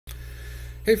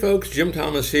Hey folks, Jim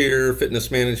Thomas here,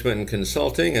 Fitness Management and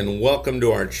Consulting, and welcome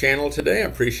to our channel today. I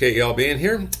appreciate y'all being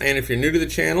here. And if you're new to the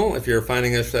channel, if you're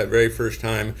finding us for that very first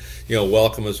time,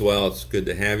 welcome as well. It's good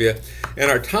to have you.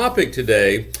 And our topic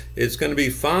today is going to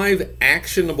be 5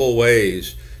 actionable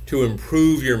ways to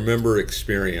improve your member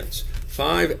experience.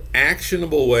 5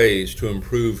 actionable ways to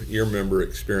improve your member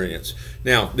experience.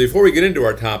 Now, before we get into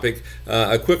our topic,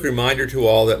 a quick reminder to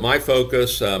all that my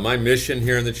focus, my mission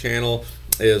here on the channel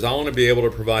is I want to be able to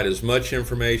provide as much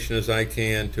information as I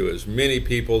can to as many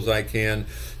people as I can,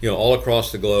 all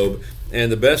across the globe.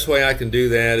 And the best way I can do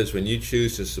that is when you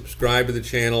choose to subscribe to the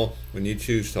channel, when you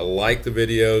choose to like the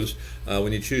videos,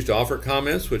 when you choose to offer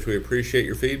comments, which we appreciate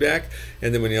your feedback,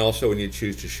 and then when you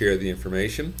choose to share the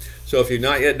information. So if you've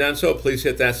not yet done so, please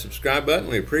hit that subscribe button.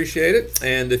 We appreciate it.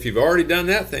 And if you've already done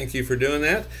that, thank you for doing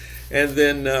that. And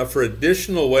then for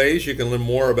additional ways you can learn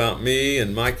more about me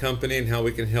and my company and how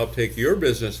we can help take your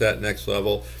business to that next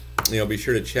level, be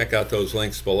sure to check out those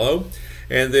links below.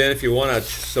 And then if you want to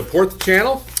support the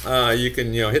channel, you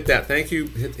can hit that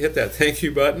thank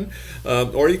you button,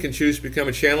 or you can choose to become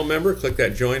a channel member. Click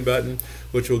that join button,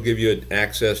 which will give you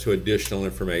access to additional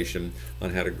information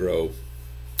on how to grow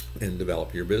and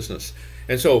develop your business.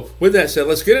 And so with that said,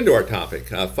 let's get into our topic,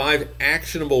 5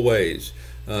 actionable ways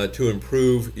to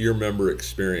improve your member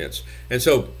experience. And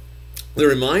so the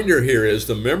reminder here is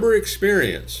the member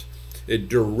experience, it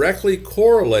directly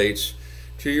correlates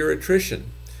to your attrition.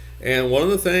 And one of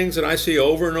the things that I see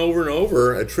over and over and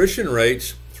over, attrition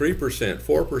rates 3%,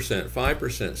 4%, 5%,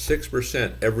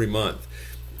 6% every month.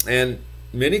 And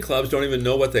many clubs don't even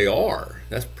know what they are.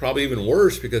 That's probably even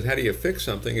worse, because how do you fix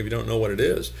something if you don't know what it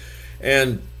is?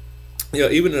 And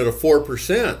even at a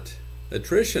 4%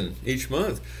 attrition each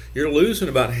month, you're losing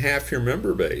about half your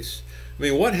member base. I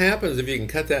mean, what happens if you can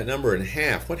cut that number in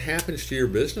half? What happens to your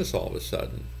business all of a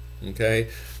sudden? Okay,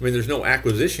 I mean, there's no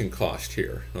acquisition cost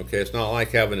here. Okay, it's not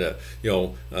like having to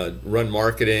run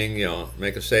marketing,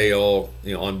 make a sale,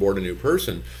 onboard a new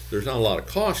person. There's not a lot of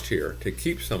cost here to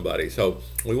keep somebody. So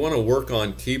we want to work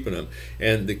on keeping them,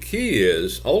 and the key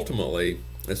is ultimately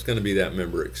it's going to be that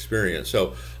member experience.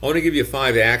 So I want to give you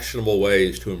 5 actionable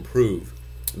ways to improve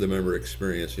the member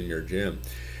experience in your gym.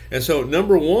 And so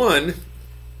number 1,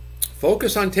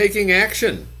 focus on taking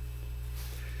action.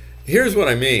 Here's what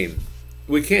I mean.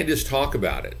 We can't just talk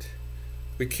about it.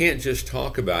 We can't just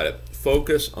talk about it.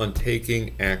 Focus on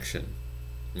taking action.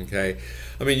 Okay?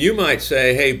 I mean, you might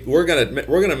say, hey, we're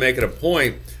gonna make it a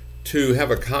point to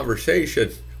have a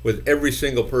conversation with every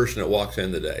single person that walks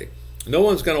in today. No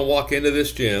one's gonna walk into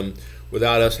this gym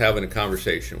without us having a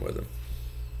conversation with them.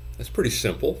 That's pretty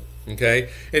simple. Okay?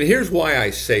 And here's why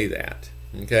I say that.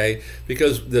 Okay?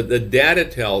 Because the data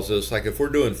tells us, like if we're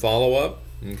doing follow-up,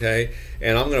 okay,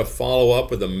 and I'm going to follow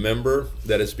up with a member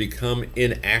that has become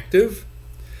inactive,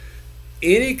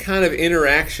 any kind of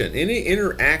interaction,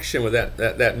 with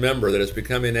that member that has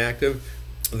become inactive,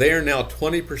 they are now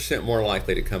 20% more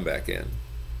likely to come back in.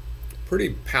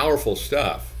 Pretty powerful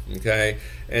stuff, okay?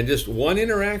 And just one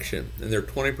interaction, and they're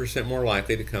 20% more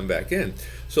likely to come back in.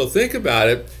 So think about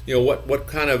it. What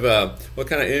kind of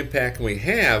impact can we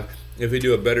have if we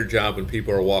do a better job when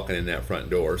people are walking in that front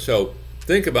door? So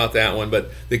think about that one.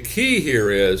 But the key here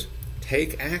is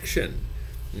take action.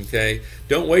 Okay,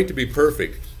 don't wait to be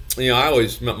perfect.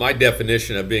 My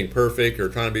definition of being perfect or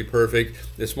trying to be perfect,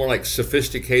 it's more like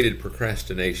sophisticated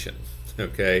procrastination.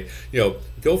 Okay,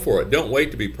 go for it. Don't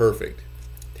wait to be perfect.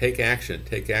 Take action.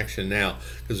 Take action now,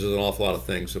 because there's an awful lot of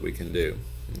things that we can do.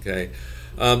 Okay.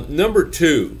 Number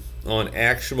 2 on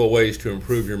actionable ways to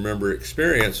improve your member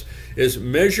experience is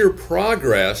measure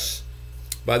progress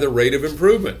by the rate of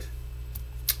improvement.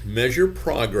 Measure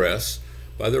progress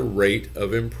by the rate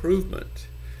of improvement.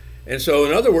 And so,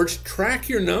 in other words, track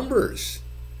your numbers.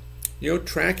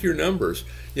 Track your numbers.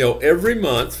 Every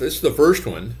month, this is the first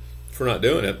one, if we're not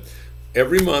doing it,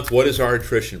 every month, what is our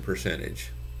attrition percentage?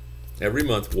 Every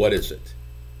month, what is it?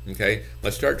 Okay,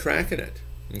 let's start tracking it.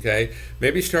 Okay,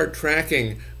 maybe start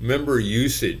tracking member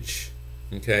usage.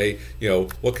 Okay,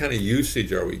 what kind of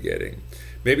usage are we getting?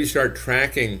 Maybe start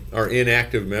tracking our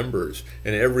inactive members,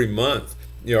 and every month,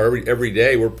 every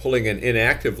day we're pulling an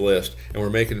inactive list and we're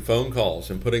making phone calls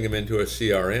and putting them into a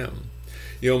CRM.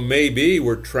 Maybe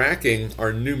we're tracking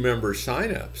our new member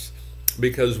signups,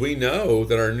 because we know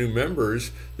that our new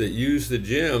members that use the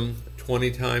gym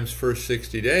 20 times first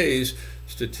 60 days,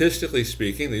 statistically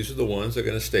speaking, these are the ones that are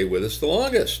going to stay with us the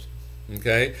longest.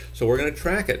 Okay, so we're going to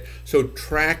track it. So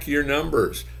track your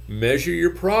numbers, measure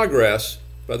your progress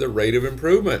by the rate of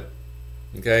improvement.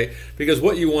 Okay, because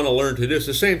what you want to learn to do is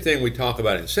the same thing we talk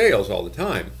about in sales all the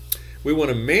time. We want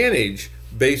to manage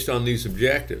based on these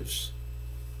objectives.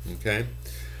 Okay.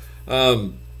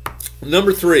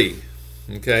 Number 3,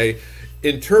 okay,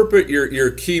 interpret your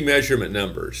key measurement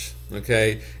numbers.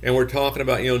 Okay, and we're talking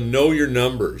about, know your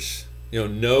numbers.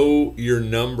 Know your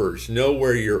numbers. Know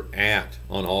where you're at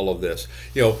on all of this.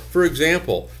 For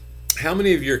example, how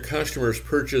many of your customers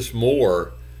purchase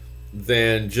more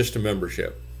than just a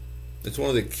membership? It's one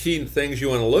of the key things you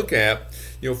want to look at,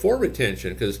 for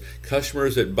retention, because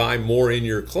customers that buy more in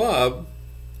your club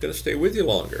are going to stay with you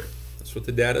longer. That's what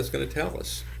the data is going to tell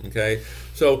us. Okay,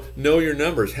 so know your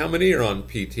numbers. How many are on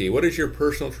PT? What is your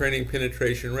personal training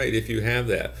penetration rate if you have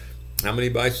that? How many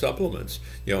buy supplements?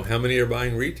 How many are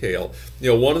buying retail?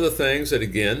 One of the things that,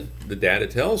 again, the data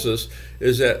tells us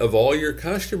is that of all your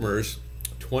customers,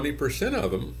 20% of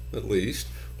them, at least,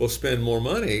 will spend more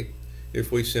money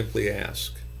if we simply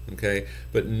ask. Okay,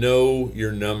 but know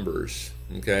your numbers.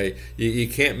 Okay, you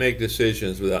can't make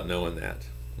decisions without knowing that.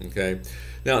 Okay,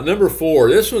 now number 4,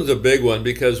 this one's a big one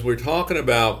because we're talking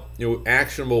about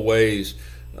actionable ways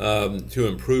to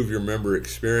improve your member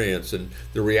experience, and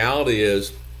the reality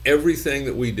is everything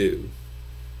that we do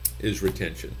is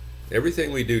retention.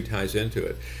 Everything we do ties into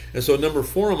it. And so number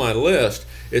 4 on my list,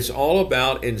 it's all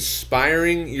about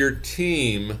inspiring your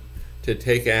team to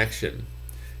take action.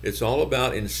 It's all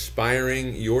about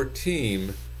inspiring your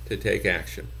team to take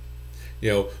action.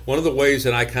 One of the ways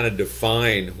that I kind of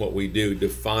define what we do,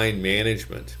 define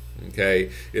management,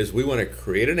 okay, is we want to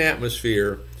create an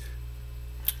atmosphere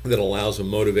that allows a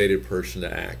motivated person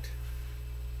to act.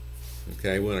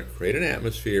 Okay, we want to create an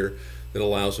atmosphere that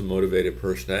allows a motivated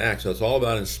person to act. So it's all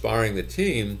about inspiring the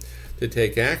team to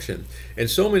take action. And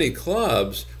so many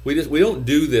clubs, we don't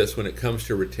do this when it comes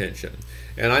to retention.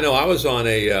 And I know I was on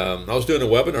I was doing a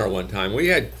webinar one time. We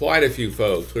had quite a few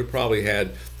folks. We probably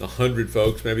had 100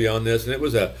 folks maybe on this, and it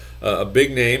was a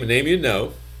big name, a name you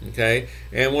know. Okay,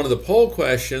 and one of the poll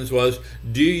questions was,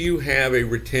 do you have a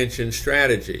retention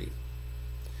strategy?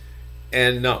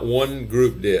 And not one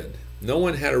group did. No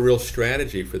one had a real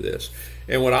strategy for this.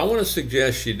 And what I want to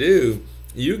suggest you do,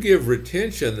 you give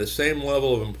retention the same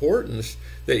level of importance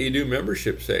that you do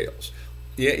membership sales.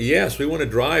 Yes, we want to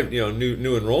drive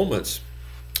new enrollments,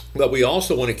 but we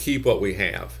also want to keep what we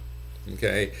have.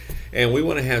 Okay, and we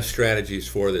want to have strategies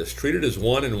for this. Treat it as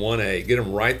 1 and 1A. Get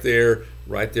them right there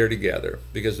together.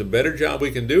 Because the better job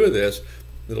we can do with this,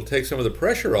 it'll take some of the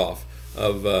pressure off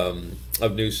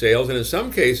of new sales, and in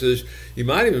some cases you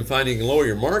might even find you can lower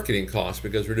your marketing costs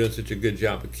because we're doing such a good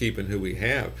job of keeping who we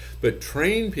have. But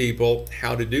train people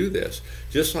how to do this.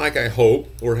 Just like I hope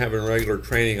we're having regular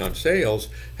training on sales,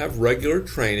 have regular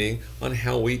training on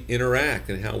how we interact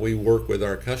and how we work with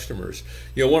our customers.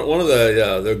 One of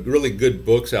the really good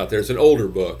books out there is an older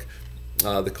book.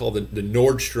 They're called the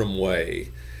Nordstrom Way,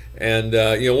 and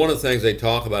one of the things they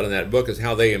talk about in that book is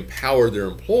how they empower their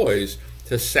employees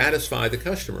to satisfy the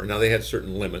customer. Now they had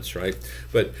certain limits, right?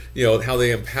 But how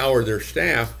they empower their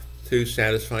staff to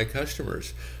satisfy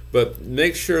customers. But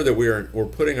make sure that we're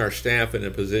putting our staff in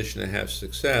a position to have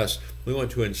success. We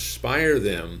want to inspire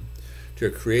them to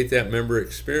create that member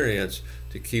experience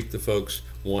to keep the folks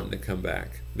wanting to come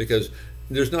back. Because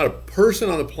there's not a person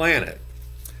on the planet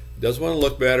doesn't want to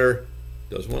look better,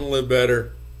 doesn't want to live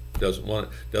better, doesn't want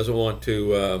to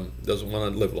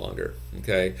live longer.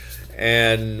 Okay,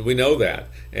 and we know that,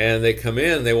 and they come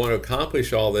in, they want to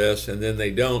accomplish all this, and then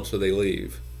they don't, so they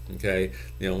leave. Okay,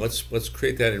 let's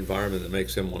create that environment that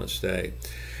makes them want to stay.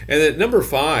 And then number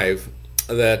 5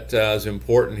 that is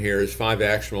important here is 5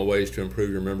 actionable ways to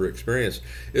improve your member experience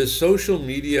is social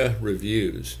media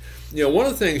reviews. One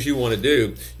of the things you want to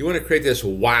do, you want to create this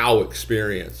wow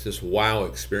experience,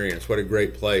 What a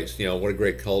great place, what a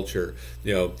great culture.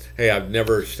 Hey, I've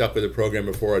never stuck with a program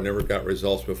before, I've never got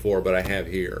results before, but I have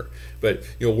here. But,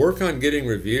 work on getting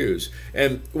reviews.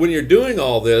 And when you're doing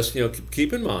all this,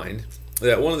 keep in mind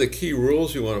that one of the key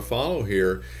rules you want to follow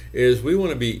here is we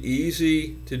want to be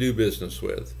easy to do business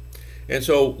with. And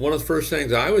so one of the first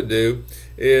things I would do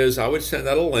is I would send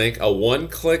out a link, a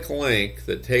one-click link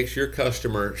that takes your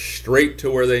customer straight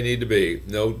to where they need to be.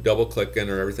 No double-clicking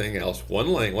or everything else.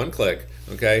 One link, one click,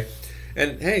 okay?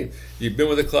 And hey, you've been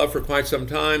with the club for quite some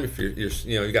time. If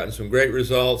you've gotten some great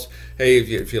results. Hey,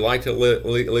 if you like to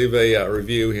leave a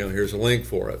review, here's a link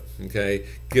for it. Okay,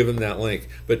 give them that link,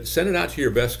 but send it out to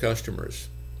your best customers.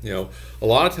 A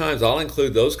lot of times I'll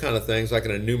include those kind of things like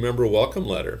in a new member welcome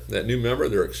letter. That new member,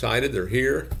 they're excited, they're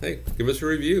here. Hey, give us a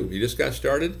review. You just got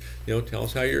started. Tell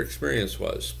us how your experience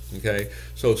was. Okay,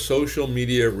 so social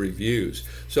media reviews.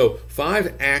 So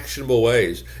 5 actionable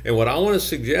ways. And what I want to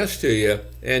suggest to you,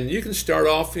 and you can start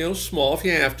off, small if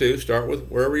you have to. Start with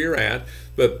wherever you're at.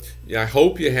 But I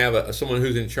hope you have someone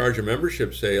who's in charge of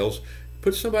membership sales.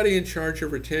 Put somebody in charge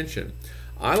of retention.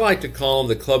 I like to call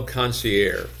them the club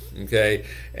concierge. Okay,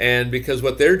 and because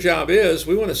what their job is,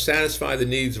 we want to satisfy the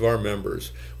needs of our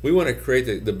members. We want to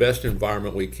create the best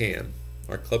environment we can.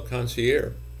 Our club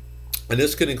concierge. And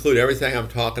this can include everything I'm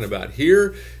talking about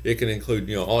here. It can include,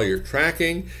 all your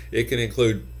tracking. It can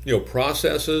include,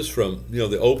 processes from,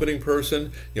 the opening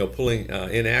person, pulling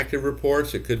inactive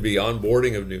reports. It could be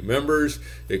onboarding of new members.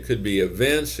 It could be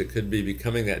events. It could be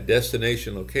becoming that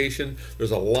destination location.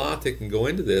 There's a lot that can go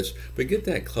into this, but get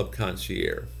that club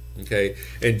concierge. Okay,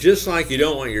 and just like you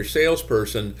don't want your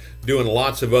salesperson doing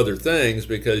lots of other things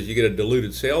because you get a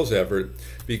diluted sales effort,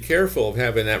 be careful of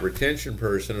having that retention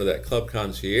person or that club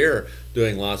concierge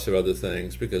doing lots of other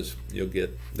things because you'll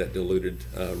get that diluted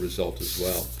result as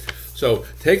well. So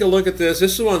take a look at this.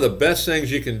 This is one of the best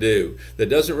things you can do that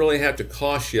doesn't really have to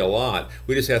cost you a lot.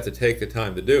 We just have to take the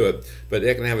time to do it, but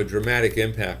it can have a dramatic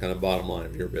impact on the bottom line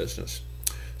of your business.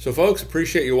 So folks,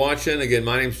 appreciate you watching. Again,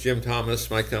 my name's Jim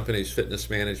Thomas. My company is Fitness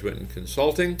Management and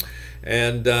Consulting.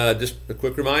 And just a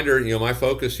quick reminder, my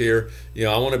focus here,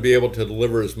 I want to be able to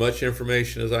deliver as much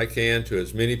information as I can to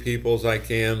as many people as I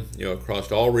can,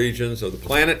 across all regions of the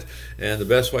planet. And the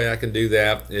best way I can do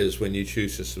that is when you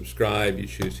choose to subscribe, you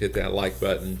choose to hit that like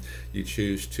button, you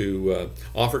choose to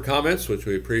offer comments, which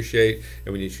we appreciate,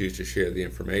 and when you choose to share the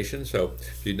information. So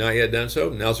if you've not yet done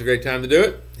so, now's a great time to do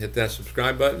it. Hit that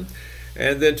subscribe button.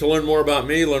 And then to learn more about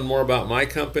me, learn more about my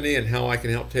company and how I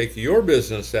can help take your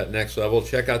business to that next level,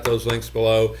 check out those links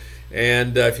below.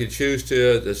 And if you choose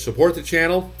to support the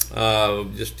channel,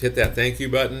 just hit that thank you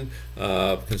button.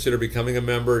 Consider becoming a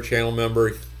member, channel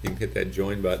member. You can hit that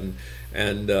join button.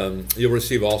 And you'll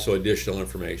receive also additional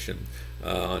information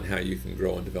on how you can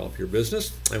grow and develop your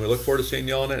business. And we look forward to seeing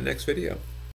you all in that next video.